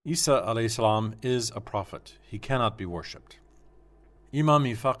Isa alayhi salam is a prophet. He cannot be worshipped. Imam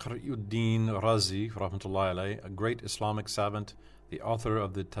Fakhruddin Razi, rahmatullahi alayhi, a great Islamic savant, the author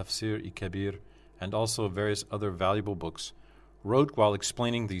of the Tafsir-i-Kabir, and also various other valuable books, wrote while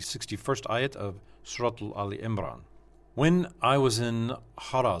explaining the 61st ayat of Surah Ali Imran. When I was in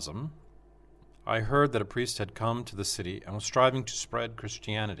Harazm, I heard that a priest had come to the city and was striving to spread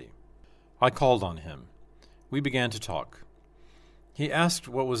Christianity. I called on him. We began to talk. He asked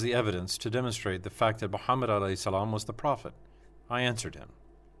what was the evidence to demonstrate the fact that Muhammad alayhi salam was the prophet. I answered him.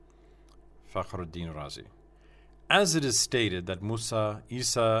 Fakhruddin Razi. As it is stated that Musa,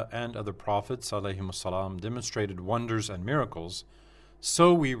 Isa, and other prophets alayhimus salam demonstrated wonders and miracles,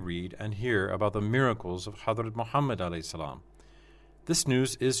 so we read and hear about the miracles of Hazrat Muhammad alayhi salam. This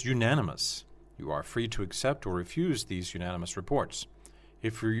news is unanimous. You are free to accept or refuse these unanimous reports.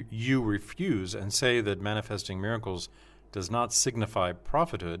 If you refuse and say that manifesting miracles does not signify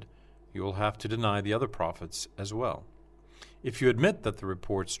prophethood, you will have to deny the other prophets as well. If you admit that the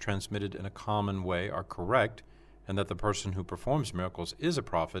reports transmitted in a common way are correct, and that the person who performs miracles is a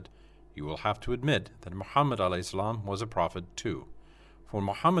prophet, you will have to admit that Muhammad alayhi salam was a prophet too. For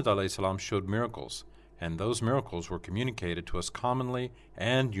Muhammad alayhi salam showed miracles, and those miracles were communicated to us commonly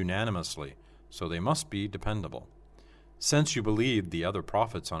and unanimously, so they must be dependable. Since you believe the other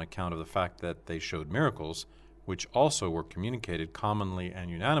prophets on account of the fact that they showed miracles, which also were communicated commonly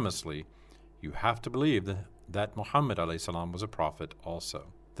and unanimously, you have to believe that Muhammad alayhi salam was a prophet also.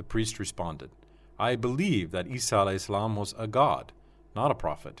 The priest responded, I believe that Isa alayhi salam was a god, not a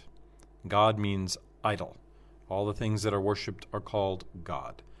prophet. God means idol. All the things that are worshipped are called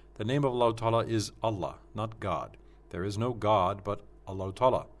God. The name of Allah Ta'ala is Allah, not God. There is no God but Allah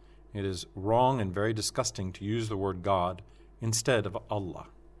Ta'ala. It is wrong and very disgusting to use the word God instead of Allah.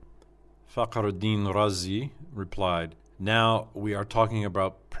 Fakhruddin Razi replied, Now we are talking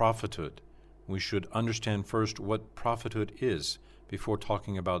about prophethood. We should understand first what prophethood is before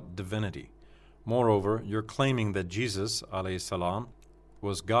talking about divinity. Moreover, your claiming that Jesus alayhi salam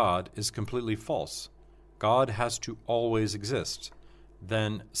was God is completely false. God has to always exist.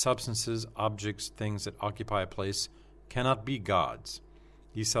 Then substances, objects, things that occupy a place cannot be gods.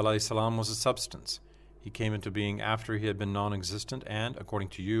 Isa alayhi salam was a substance. He came into being after he had been non-existent and, according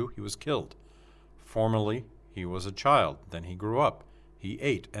to you, he was killed. Formerly, he was a child. Then he grew up. He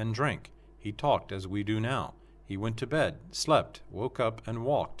ate and drank. He talked as we do now. He went to bed, slept, woke up, and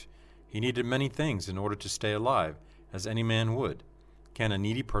walked. He needed many things in order to stay alive, as any man would. Can a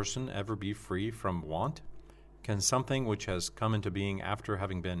needy person ever be free from want? Can something which has come into being after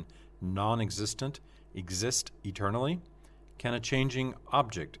having been non-existent exist eternally? Can a changing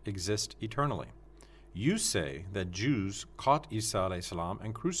object exist eternally? You say that Jews caught Isa alayhi salam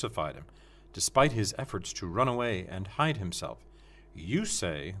and crucified him, despite his efforts to run away and hide himself. You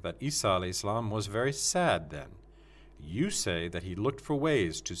say that Isa alayhi salam was very sad then. You say that he looked for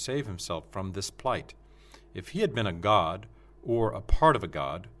ways to save himself from this plight. If he had been a god, or a part of a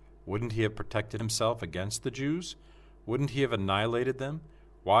god, wouldn't he have protected himself against the Jews? Wouldn't he have annihilated them?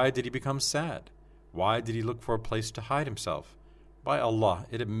 Why did he become sad? Why did he look for a place to hide himself? By Allah,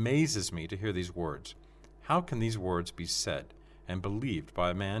 it amazes me to hear these words. How can these words be said and believed by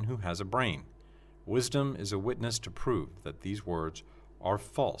a man who has a brain? Wisdom is a witness to prove that these words are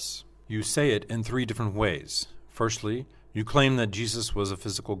false. You say it in three different ways. Firstly, you claim that Jesus was a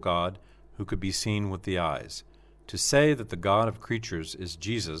physical God who could be seen with the eyes. To say that the God of creatures is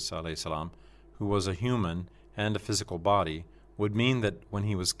Jesus, alayhi salam, who was a human and a physical body, would mean that when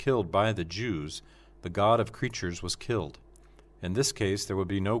he was killed by the Jews, the God of creatures was killed. In this case, there would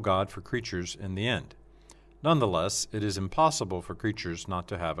be no God for creatures in the end. Nonetheless, it is impossible for creatures not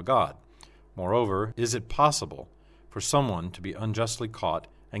to have a God. Moreover, is it possible for someone to be unjustly caught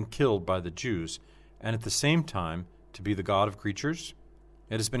and killed by the Jews, and at the same time to be the God of creatures?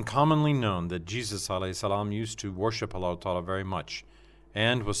 It has been commonly known that Jesus alayhi salam used to worship Allah Ta'ala very much,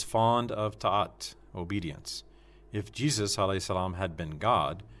 and was fond of ta'at, obedience. If Jesus alayhi salam had been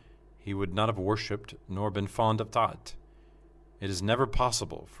God, he would not have worshipped nor been fond of ta'at. It is never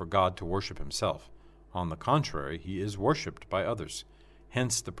possible for God to worship himself. On the contrary, he is worshipped by others.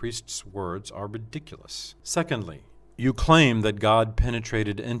 Hence, the priest's words are ridiculous. Secondly, you claim that God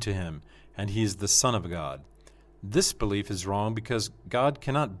penetrated into him, and he is the Son of God. This belief is wrong because God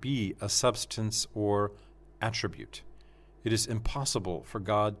cannot be a substance or attribute. It is impossible for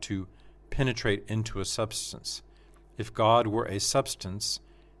God to penetrate into a substance. If God were a substance,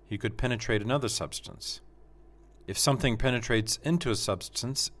 he could penetrate another substance. If something penetrates into a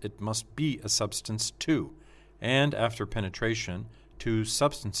substance, it must be a substance too, and after penetration, two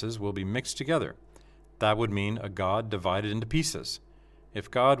substances will be mixed together. That would mean a God divided into pieces. If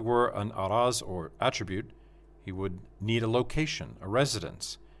God were an araz or attribute, he would need a location, a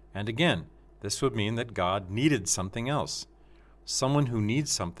residence. And again, this would mean that God needed something else. Someone who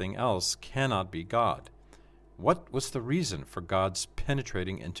needs something else cannot be God. What was the reason for God's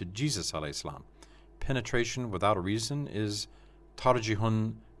penetrating into Jesus a.s.? Penetration without a reason is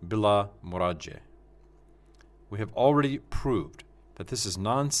tarjihun bila murajeh. We have already proved that this is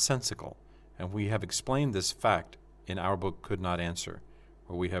nonsensical, and we have explained this fact in our book Could Not Answer,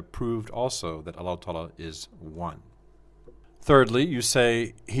 where we have proved also that Allah Ta'ala is one. Thirdly, you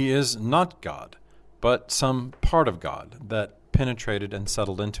say he is not God, but some part of God that penetrated and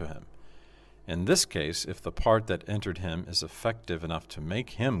settled into him. In this case, if the part that entered him is effective enough to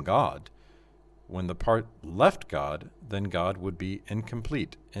make him God, when the part left God, then God would be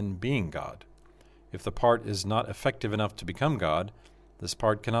incomplete in being God. If the part is not effective enough to become God, this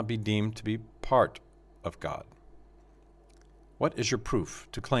part cannot be deemed to be part of God. What is your proof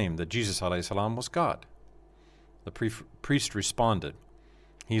to claim that Jesus a.s. was God? The priest responded,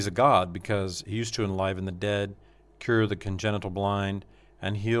 he is a God because he used to enliven the dead, cure the congenital blind,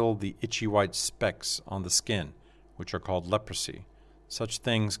 and heal the itchy white specks on the skin, which are called leprosy. Such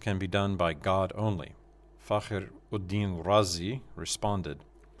things can be done by God only. Fakhr ud-Din Razi responded,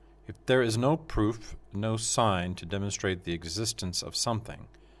 if there is no proof, no sign to demonstrate the existence of something,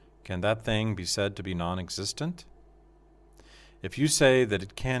 can that thing be said to be non-existent? If you say that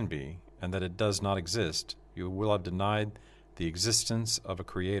it can be, and that it does not exist, you will have denied the existence of a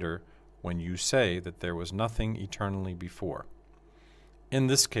creator when you say that there was nothing eternally before. In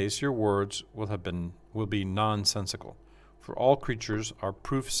this case, your words will be nonsensical, for all creatures are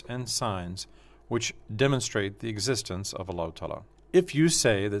proofs and signs which demonstrate the existence of Allah Ta'ala. If you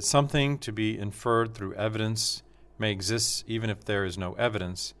say that something to be inferred through evidence may exist even if there is no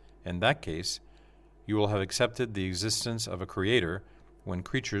evidence, in that case, you will have accepted the existence of a creator when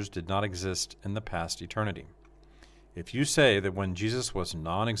creatures did not exist in the past eternity. If you say that when Jesus was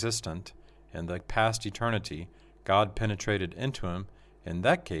non-existent in the past eternity, God penetrated into him, in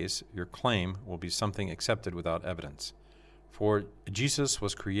that case, your claim will be something accepted without evidence. For Jesus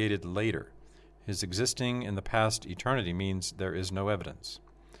was created later. His existing in the past eternity means there is no evidence.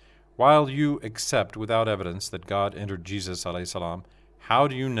 While you accept without evidence that God entered Jesus a.s., how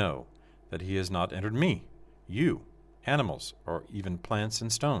do you know that he has not entered me, you, animals, or even plants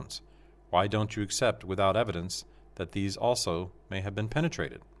and stones? Why don't you accept without evidence that these also may have been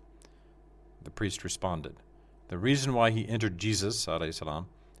penetrated? The priest responded, the reason why he entered Jesus a.s.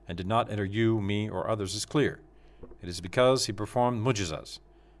 and did not enter you, me, or others is clear. It is because he performed mujizas.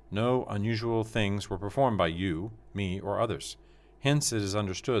 No unusual things were performed by you, me, or others. Hence it is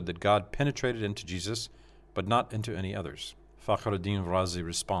understood that God penetrated into Jesus, but not into any others. Fakhr ud-Din Razi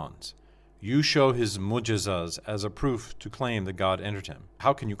responds, you show his mujizas as a proof to claim that God entered him.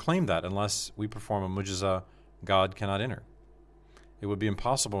 How can you claim that unless we perform a mujiza God cannot enter? It would be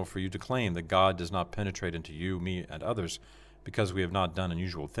impossible for you to claim that God does not penetrate into you, me, and others because we have not done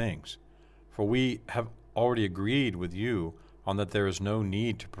unusual things. For we have already agreed with you on that there is no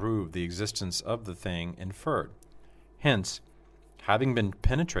need to prove the existence of the thing inferred. Hence, having been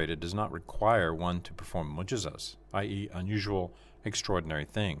penetrated does not require one to perform mujizas, i.e. unusual, extraordinary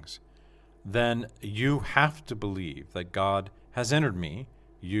things. Then you have to believe that God has entered me,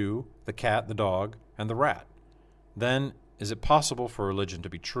 you, the cat, the dog, and the rat. Then is it possible for religion to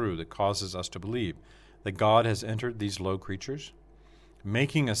be true that causes us to believe that God has entered these low creatures?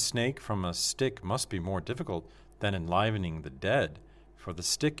 Making a snake from a stick must be more difficult than enlivening the dead, for the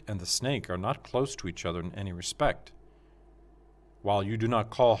stick and the snake are not close to each other in any respect. While you do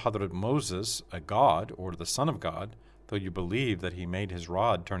not call Hadrat Moses a god or the son of God, though you believe that he made his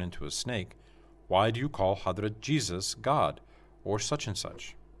rod turn into a snake, why do you call Hadrat Jesus God or such and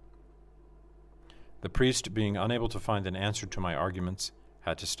such? The priest, being unable to find an answer to my arguments,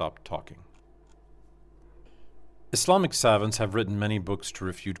 had to stop talking. Islamic savants have written many books to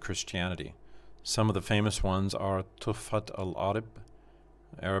refute Christianity. Some of the famous ones are Tuhfat al-Arib,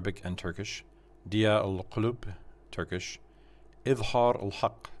 Arabic and Turkish, Diya al-Qulub, Turkish, Idhar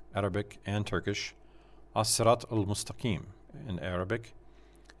al-Haq, Arabic and Turkish, As-Sirat al-Mustaqim in Arabic,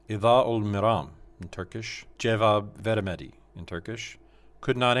 Idha al-Miram in Turkish, Jevab Veremedi in Turkish,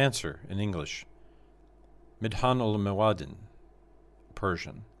 Could Not Answer in English, Midhan al-Mawadin,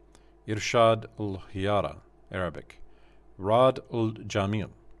 Persian, Irshad al-Hiyara, Arabic, Rad al-Jamil,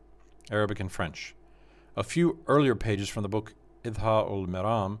 Arabic and French. A few earlier pages from the book Idha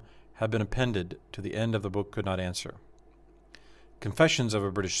al-Miram have been appended to the end of the book Could Not Answer. Confessions of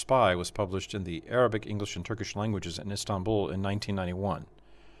a British Spy was published in the Arabic, English, and Turkish languages in Istanbul in 1991.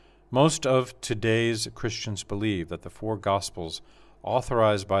 Most of today's Christians believe that the four Gospels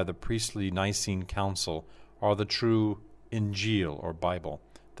authorized by the priestly Nicene Council, are the true Injil, or Bible,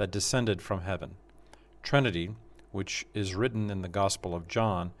 that descended from heaven. Trinity, which is written in the Gospel of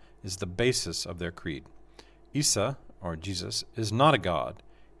John, is the basis of their creed. Isa, or Jesus, is not a god.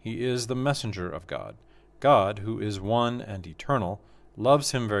 He is the messenger of God. God, who is one and eternal,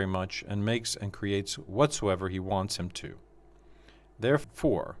 loves him very much and makes and creates whatsoever he wants him to.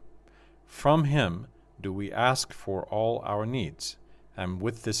 Therefore, from him do we ask for all our needs, and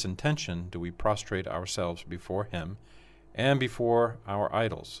with this intention do we prostrate ourselves before him and before our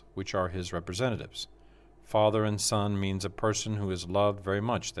idols, which are his representatives. Father and Son means a person who is loved very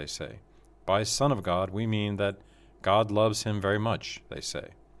much, they say. By Son of God we mean that God loves him very much, they say.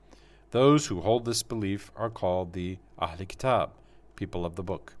 Those who hold this belief are called the Ahl Kitab, people of the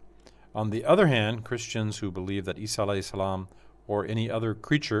book. On the other hand, Christians who believe that Isa alayhi salam or any other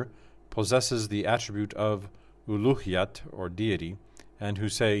creature possesses the attribute of uluhiyat, or deity, and who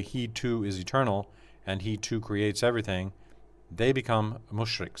say he too is eternal and he too creates everything, they become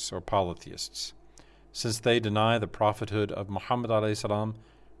mushriks, or polytheists. Since they deny the prophethood of Muhammad alayhi salam,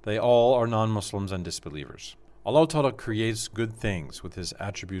 they all are non-Muslims and disbelievers. Allah Ta'ala creates good things with his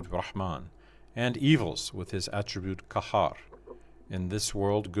attribute Rahman, and evils with his attribute Qahar. In this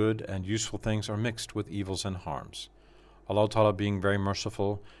world, good and useful things are mixed with evils and harms. Allah Ta'ala, being very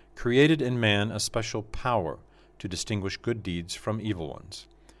merciful, created in man a special power to distinguish good deeds from evil ones.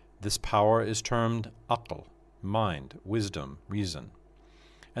 This power is termed aql, mind, wisdom, reason.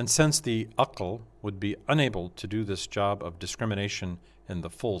 And since the aql would be unable to do this job of discrimination in the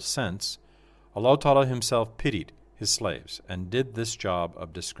full sense, Allah Ta'ala himself pitied his slaves and did this job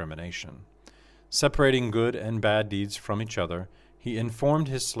of discrimination. Separating good and bad deeds from each other, he informed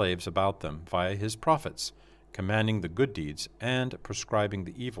his slaves about them via his prophets, commanding the good deeds and prescribing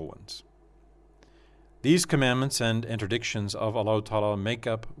the evil ones. These commandments and interdictions of Allah Ta'ala make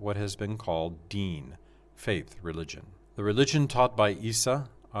up what has been called deen, faith, religion. The religion taught by Isa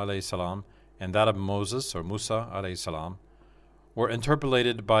alayhi salam and that of Moses, or Musa alayhi salam, were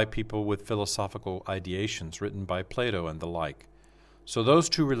interpolated by people with philosophical ideations written by Plato and the like. So those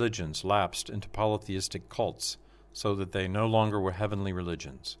two religions lapsed into polytheistic cults, so that they no longer were heavenly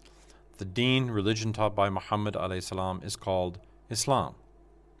religions. The deen, religion taught by Muhammad alayhi salam, is called Islam.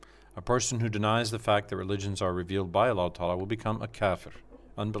 A person who denies the fact that religions are revealed by Allah Ta'ala will become a kafir,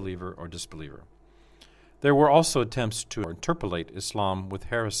 unbeliever or disbeliever. There were also attempts to interpolate Islam with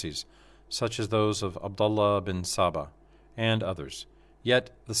heresies, such as those of Abdullah bin Saba and others. Yet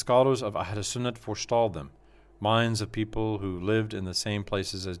the scholars of Ahl Sunnat forestalled them, minds of people who lived in the same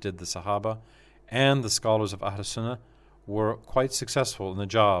places as did the Sahaba, and the scholars of Ahl Sunnah were quite successful in the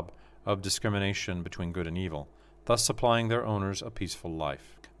job of discrimination between good and evil, thus supplying their owners a peaceful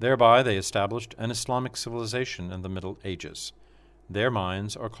life. Thereby they established an Islamic civilization in the Middle Ages. Their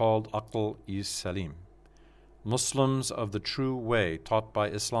minds are called Aql-i-Salim. Muslims of the true way taught by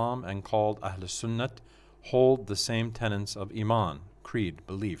Islam and called Ahl Sunnat hold the same tenets of Iman, creed,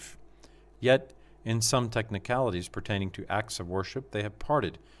 belief. Yet, in some technicalities pertaining to acts of worship, they have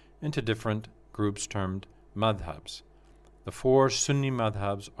parted into different groups termed madhabs. The 4 Sunni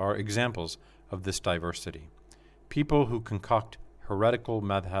madhabs are examples of this diversity. People who concoct heretical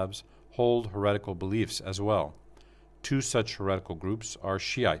madhabs hold heretical beliefs as well. 2 such heretical groups are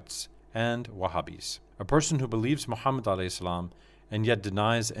Shiites and Wahhabis. A person who believes Muhammad alayhi salam and yet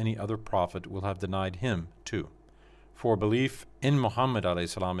denies any other prophet will have denied him too. For belief in Muhammad alayhi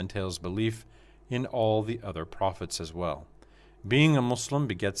salam entails belief in all the other prophets as well. Being a Muslim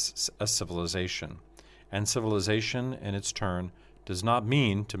begets a civilization, and civilization in its turn does not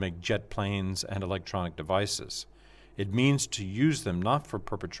mean to make jet planes and electronic devices. It means to use them not for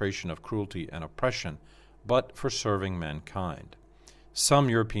perpetration of cruelty and oppression, but for serving mankind. Some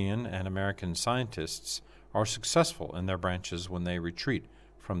European and American scientists are successful in their branches when they retreat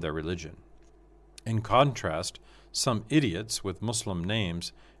from their religion. In contrast, some idiots with Muslim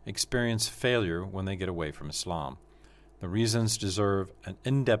names experience failure when they get away from Islam. The reasons deserve an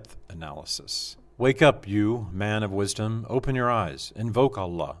in-depth analysis. Wake up, you man of wisdom, open your eyes, invoke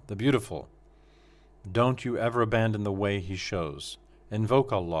Allah, the Beautiful. Don't you ever abandon the way He shows.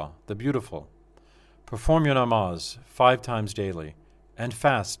 Invoke Allah, the Beautiful. Perform your namaz 5 times daily, and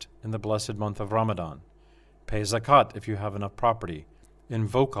fast in the blessed month of Ramadan. Pay zakat if you have enough property.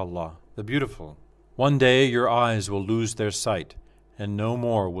 Invoke Allah, the Beautiful. One day your eyes will lose their sight, and no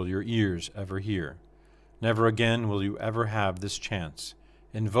more will your ears ever hear. Never again will you ever have this chance.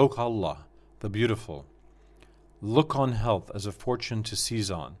 Invoke Allah, the Beautiful. Look on health as a fortune to seize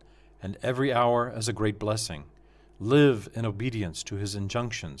on, and every hour as a great blessing. Live in obedience to His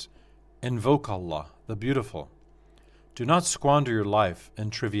injunctions. Invoke Allah, the Beautiful. Do not squander your life in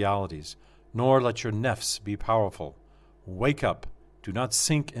trivialities, nor let your nafs be powerful. Wake up, do not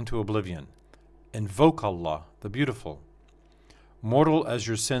sink into oblivion. Invoke Allah, the Beautiful. Mortal as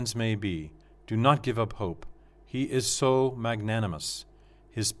your sins may be, do not give up hope. He is so magnanimous.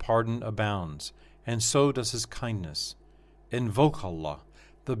 His pardon abounds, and so does His kindness. Invoke Allah,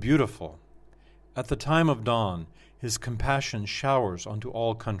 the Beautiful. At the time of dawn, His compassion showers onto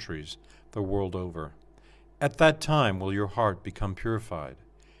all countries, the world over. At that time will your heart become purified.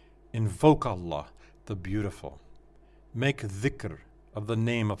 Invoke Allah, the Beautiful. Make dhikr of the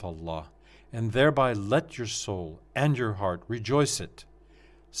name of Allah, and thereby let your soul and your heart rejoice it.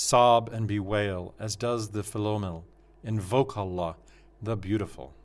 Sob and bewail as does the Philomel. Invoke Allah, the Beautiful.